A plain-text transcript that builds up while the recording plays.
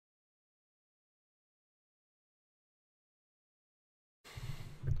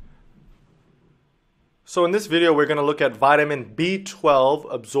So in this video, we're going to look at vitamin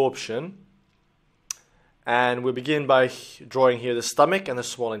B12 absorption. And we begin by drawing here the stomach and the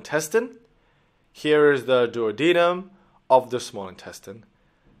small intestine. Here is the duodenum of the small intestine.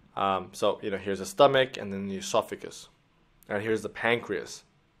 Here's the stomach and then the esophagus. And here's the pancreas.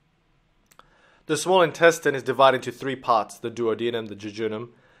 The small intestine is divided into three parts: the duodenum, the jejunum,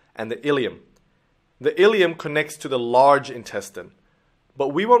 and the ileum. The ileum connects to the large intestine.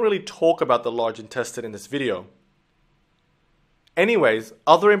 But we won't really talk about the large intestine in this video. Anyways,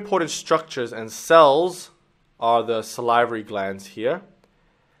 other important structures and cells are the salivary glands here.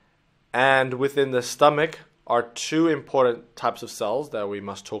 And within the stomach are two important types of cells that we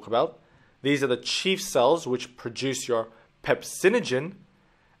must talk about. These are the chief cells, which produce your pepsinogen,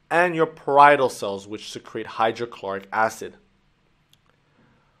 and your parietal cells, which secrete hydrochloric acid.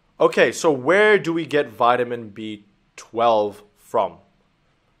 Okay, so where do we get vitamin B12 from?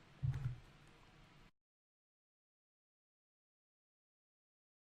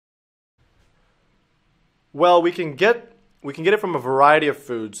 Well, we can get it from a variety of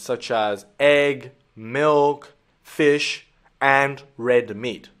foods such as egg, milk, fish, and red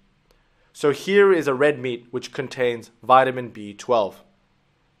meat. So here is a red meat which contains vitamin B12.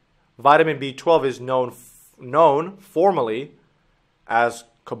 Vitamin B12 is known formally as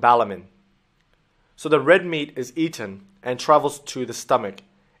cobalamin. So the red meat is eaten and travels to the stomach.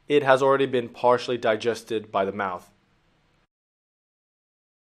 It has already been partially digested by the mouth.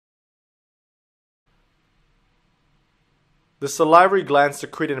 The salivary glands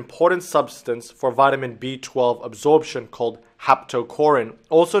secrete an important substance for vitamin B12 absorption called haptocorin,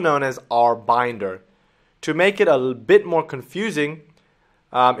 also known as R binder. To make it a bit more confusing,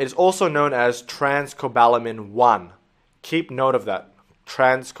 it is also known as transcobalamin 1. Keep note of that,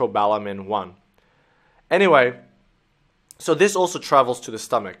 transcobalamin 1. Anyway, so this also travels to the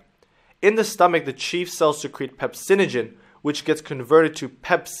stomach. In the stomach, the chief cells secrete pepsinogen, which gets converted to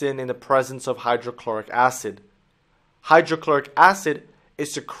pepsin in the presence of hydrochloric acid. Hydrochloric acid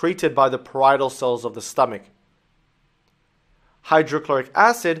is secreted by the parietal cells of the stomach. Hydrochloric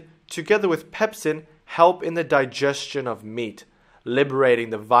acid, together with pepsin, help in the digestion of meat, liberating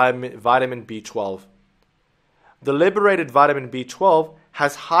the vitamin B12. The liberated vitamin B12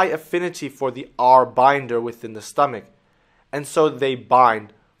 has high affinity for the R binder within the stomach, and so they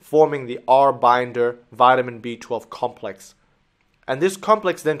bind, forming the R binder vitamin B12 complex. And this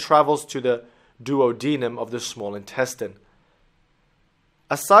complex then travels to the duodenum of the small intestine.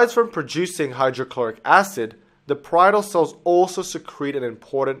 Aside from producing hydrochloric acid, the parietal cells also secrete an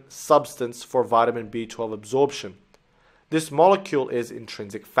important substance for vitamin B12 absorption. This molecule is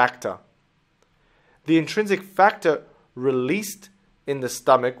intrinsic factor. The intrinsic factor released in the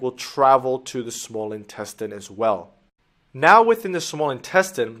stomach will travel to the small intestine as well. Now within the small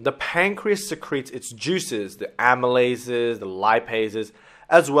intestine, the pancreas secretes its juices, the amylases, the lipases,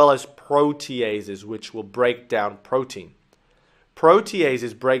 as well as proteases, which will break down protein.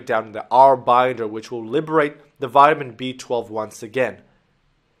 Proteases break down the R binder, which will liberate the vitamin B12 once again.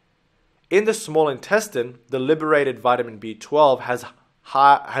 In the small intestine, the liberated vitamin B12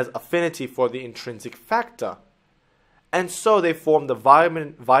 has affinity for the intrinsic factor, and so they form the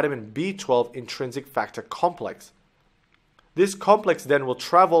vitamin B12 intrinsic factor complex. This complex then will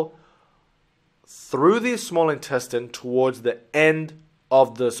travel through the small intestine towards the end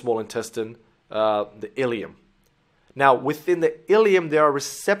of the small intestine, the ileum. Now, within the ileum, there are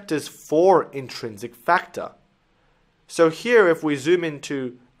receptors for intrinsic factor. So here, if we zoom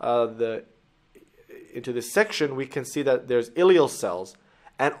into this section, we can see that there's ileal cells,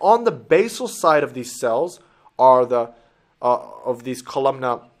 and on the basal side of these cells are of these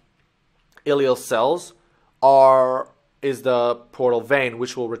columnar ileal cells is the portal vein,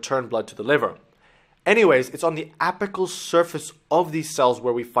 which will return blood to the liver. Anyways, it's on the apical surface of these cells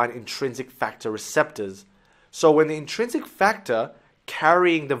where we find intrinsic factor receptors. So when the intrinsic factor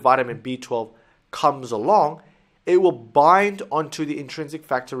carrying the vitamin B12 comes along, it will bind onto the intrinsic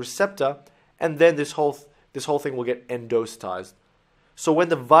factor receptor, and then this whole thing will get endositized. So when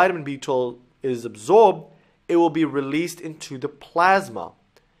the vitamin B12 is absorbed, it will be released into the plasma.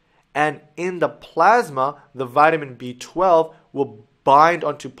 And in the plasma, the vitamin B12 will bind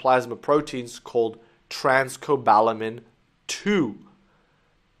onto plasma proteins called transcobalamin 2.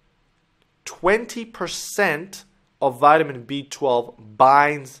 20% of vitamin B12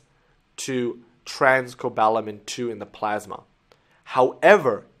 binds to transcobalamin 2 in the plasma.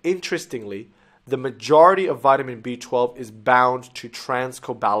 However, interestingly, the majority of vitamin B12 is bound to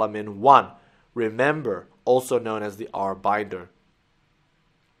transcobalamin 1. Remember, also known as the R binder.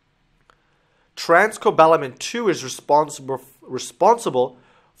 Transcobalamin 2 is responsible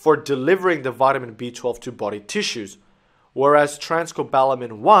for delivering the vitamin B12 to body tissues, whereas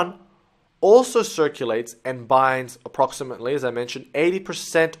transcobalamin 1 also circulates and binds approximately, as I mentioned,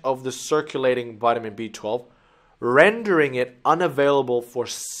 80% of the circulating vitamin B12, rendering it unavailable for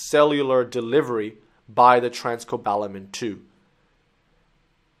cellular delivery by the transcobalamin 2.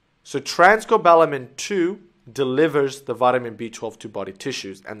 So transcobalamin 2 delivers the vitamin B12 to body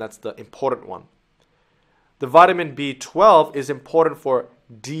tissues, and that's the important one. The vitamin B12 is important for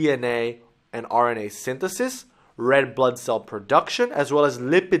DNA and RNA synthesis, red blood cell production, as well as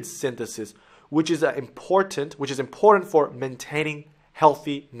lipid synthesis, which is important for maintaining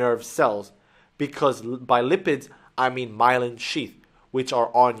healthy nerve cells, because by lipids I mean myelin sheath, which are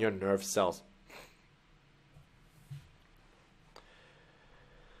on your nerve cells.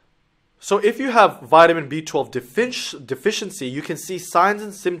 So if you have vitamin B12 deficiency, you can see signs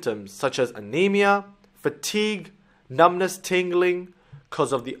and symptoms such as anemia, fatigue, numbness, tingling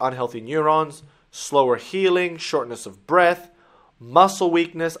because of the unhealthy neurons, slower healing, shortness of breath, muscle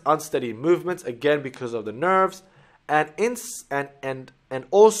weakness, unsteady movements, again because of the nerves, and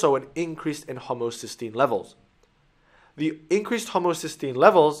also an increase in homocysteine levels. The increased homocysteine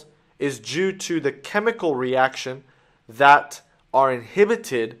levels is due to the chemical reaction that are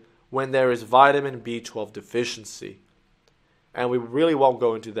inhibited when there is vitamin B12 deficiency. And we really won't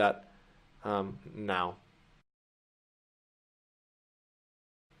go into that now.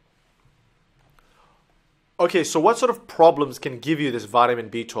 Okay, so what sort of problems can give you this vitamin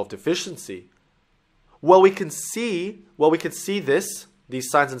B12 deficiency? Well, we can see these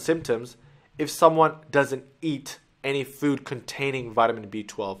signs and symptoms, if someone doesn't eat any food containing vitamin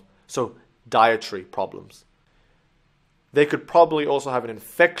B12, so dietary problems. They could probably also have an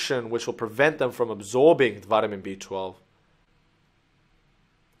infection which will prevent them from absorbing vitamin B12.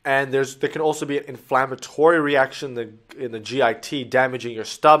 And there can also be an inflammatory reaction in the GIT, damaging your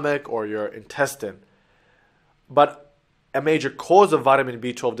stomach or your intestine. But a major cause of vitamin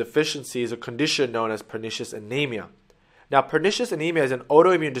B12 deficiency is a condition known as pernicious anemia. Now, pernicious anemia is an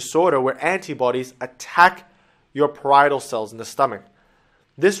autoimmune disorder where antibodies attack your parietal cells in the stomach.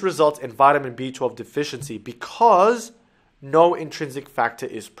 This results in vitamin B12 deficiency because no intrinsic factor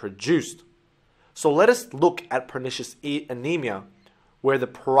is produced. So let us look at pernicious anemia, where the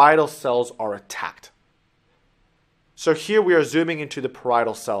parietal cells are attacked. So here we are zooming into the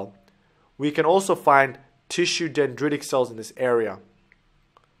parietal cell. We can also find tissue dendritic cells in this area.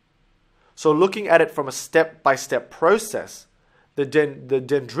 So looking at it from a step-by-step process, the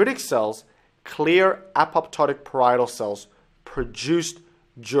dendritic cells clear apoptotic parietal cells produced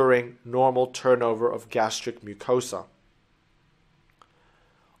during normal turnover of gastric mucosa.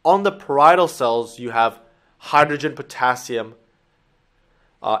 On the parietal cells, you have hydrogen potassium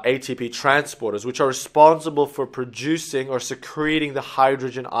ATP transporters, which are responsible for producing or secreting the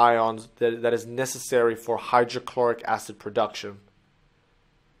hydrogen ions that is necessary for hydrochloric acid production.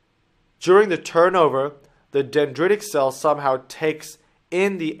 During the turnover, the dendritic cell somehow takes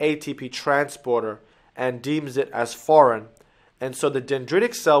in the ATP transporter and deems it as foreign, and so the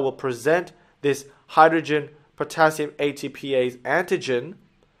dendritic cell will present this hydrogen potassium ATPase antigen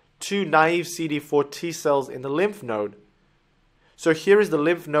to naive CD4 T cells in the lymph node. So here is the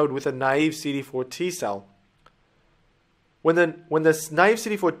lymph node with a naive CD4 T cell. When this naive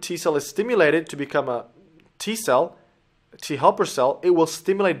CD4 T cell is stimulated to become a T cell, a T helper cell, it will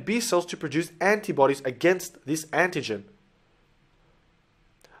stimulate B cells to produce antibodies against this antigen.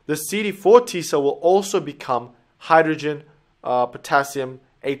 The CD4 T cell will also become hydrogen potassium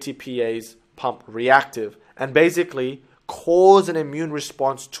ATPase pump reactive and basically cause an immune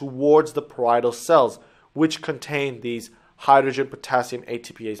response towards the parietal cells, which contain these hydrogen potassium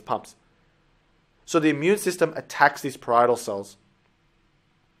ATPase pumps. So the immune system attacks these parietal cells.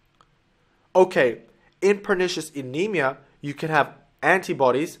 Okay, in pernicious anemia, you can have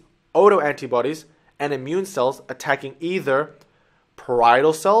antibodies, autoantibodies, and immune cells attacking either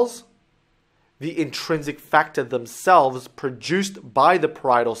parietal cells, the intrinsic factor themselves produced by the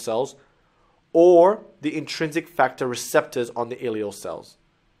parietal cells, or the intrinsic factor receptors on the ileal cells,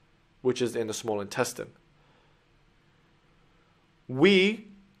 which is in the small intestine. We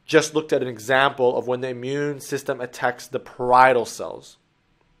just looked at an example of when the immune system attacks the parietal cells.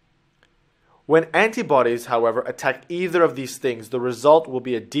 When antibodies, however, attack either of these things, the result will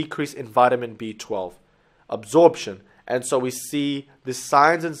be a decrease in vitamin B12 absorption. And so we see the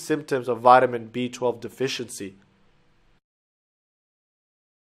signs and symptoms of vitamin B12 deficiency.